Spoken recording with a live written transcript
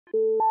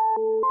You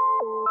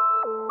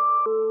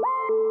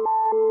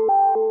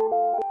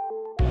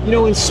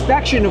know,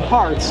 inspection of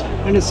parts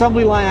and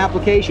assembly line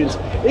applications,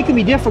 it can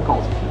be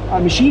difficult.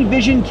 Machine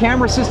vision,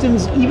 camera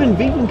systems, even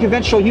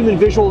conventional human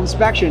visual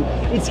inspection,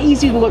 it's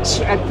easy to look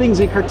at things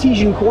in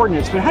Cartesian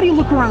coordinates, but how do you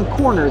look around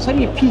corners? How do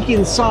you peek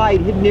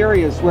inside hidden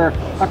areas where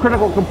a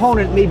critical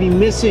component may be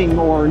missing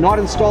or not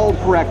installed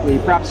correctly,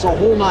 perhaps a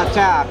hole not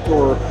tapped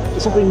or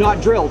something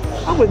not drilled?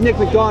 I'm with Nick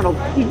McDonald.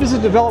 He's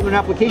Business Development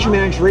Application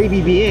Manager for ABB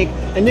Inc.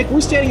 And Nick,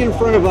 we're standing in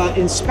front of an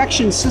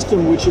inspection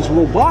system which is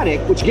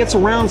robotic, which gets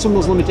around some of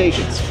those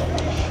limitations.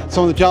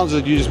 Some of the challenges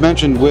that you just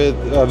mentioned with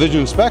vision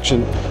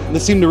inspection,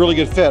 this seemed a really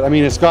good fit. I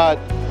mean, it's got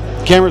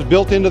cameras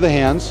built into the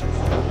hands.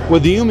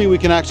 With the YuMi, we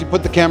can actually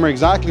put the camera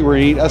exactly where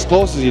you need, as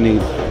close as you need.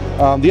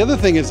 The other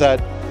thing is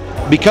that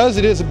because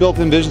it is a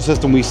built-in vision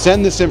system, we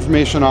send this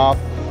information off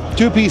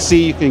to a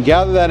PC. You can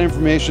gather that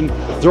information,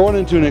 throw it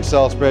into an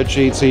Excel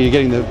spreadsheet, so you're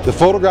getting the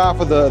photograph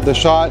of the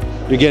shot,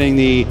 you're getting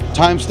the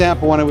timestamp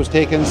of when it was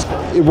taken.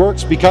 It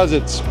works because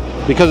it's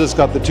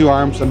got the two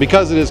arms and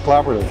because it is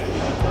collaborative.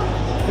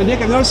 And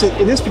Nick, I've noticed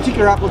that in this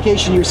particular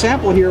application, your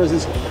sample here is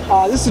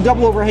this is a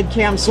double overhead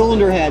cam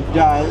cylinder head,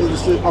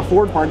 this is a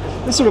Ford part.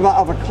 This is sort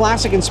of a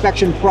classic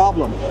inspection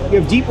problem. You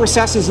have deep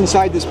recesses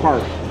inside this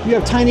part. You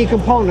have tiny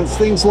components,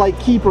 things like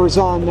keepers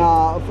on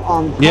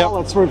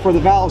pallets for the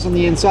valves on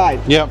the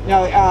inside. Yep.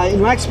 Now,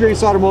 in my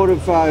experience,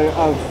 automotive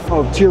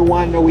of Tier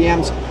 1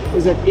 OEMs,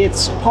 is that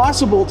it's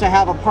possible to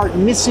have a part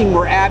missing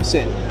or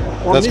absent,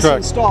 or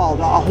misinstalled,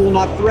 a hole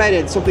not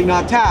threaded, something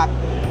not tapped.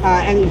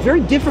 And it's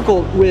very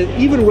difficult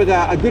even with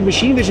a good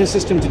machine vision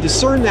system to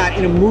discern that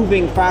in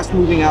a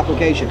fast-moving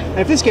application. And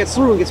if this gets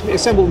through and gets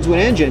assembled into an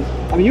engine,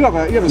 I mean, you have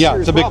a serious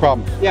it's a big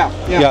problem. Yeah,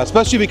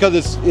 especially because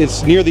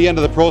it's near the end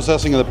of the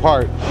processing of the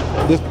part.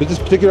 This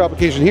particular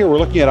application here, we're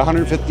looking at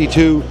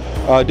 152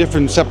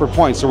 different separate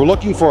points. So we're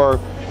looking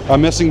for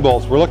missing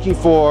bolts. We're looking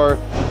for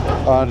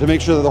to make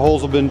sure that the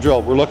holes have been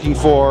drilled. We're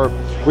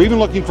even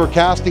looking for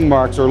casting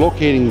marks or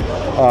locating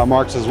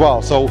marks as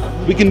well. So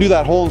we can do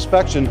that whole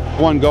inspection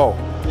one go.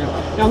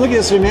 Now look at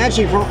this,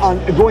 imagining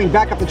going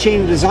back up the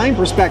chain of design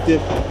perspective,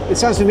 it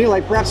sounds to me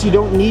like perhaps you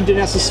don't need to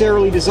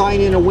necessarily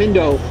design in a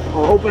window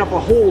or open up a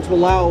hole to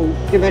allow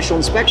conventional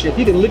inspection. If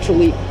you can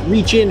literally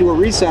reach into a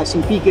recess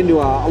and peek into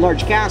a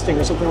large casting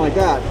or something like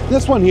that.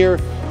 This one here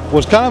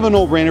was kind of a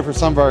no-brainer for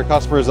some of our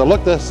customers that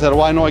looked at this and said,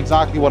 well, I know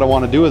exactly what I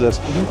want to do with this.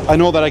 I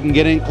know that I can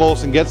get in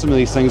close and get some of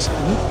these things.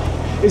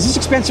 Is this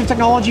expensive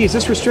technology? Is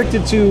this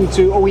restricted to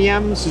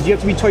OEMs? Do you have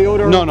to be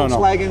Toyota or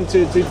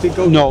Volkswagen to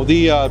go? No,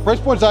 the price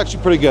point is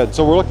actually pretty good.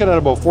 So we're looking at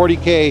about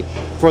 $40K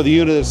for the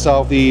unit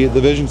itself, the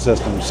vision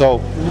system. So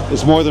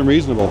it's more than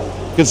reasonable,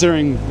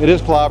 considering it is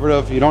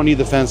collaborative. You don't need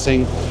the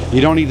fencing,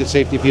 you don't need the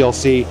safety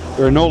PLC.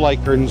 There are no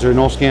light curtains, there are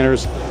no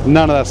scanners.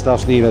 None of that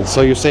stuff's needed.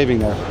 So you're saving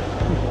there.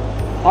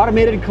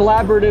 Automated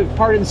collaborative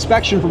part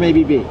inspection from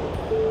ABB.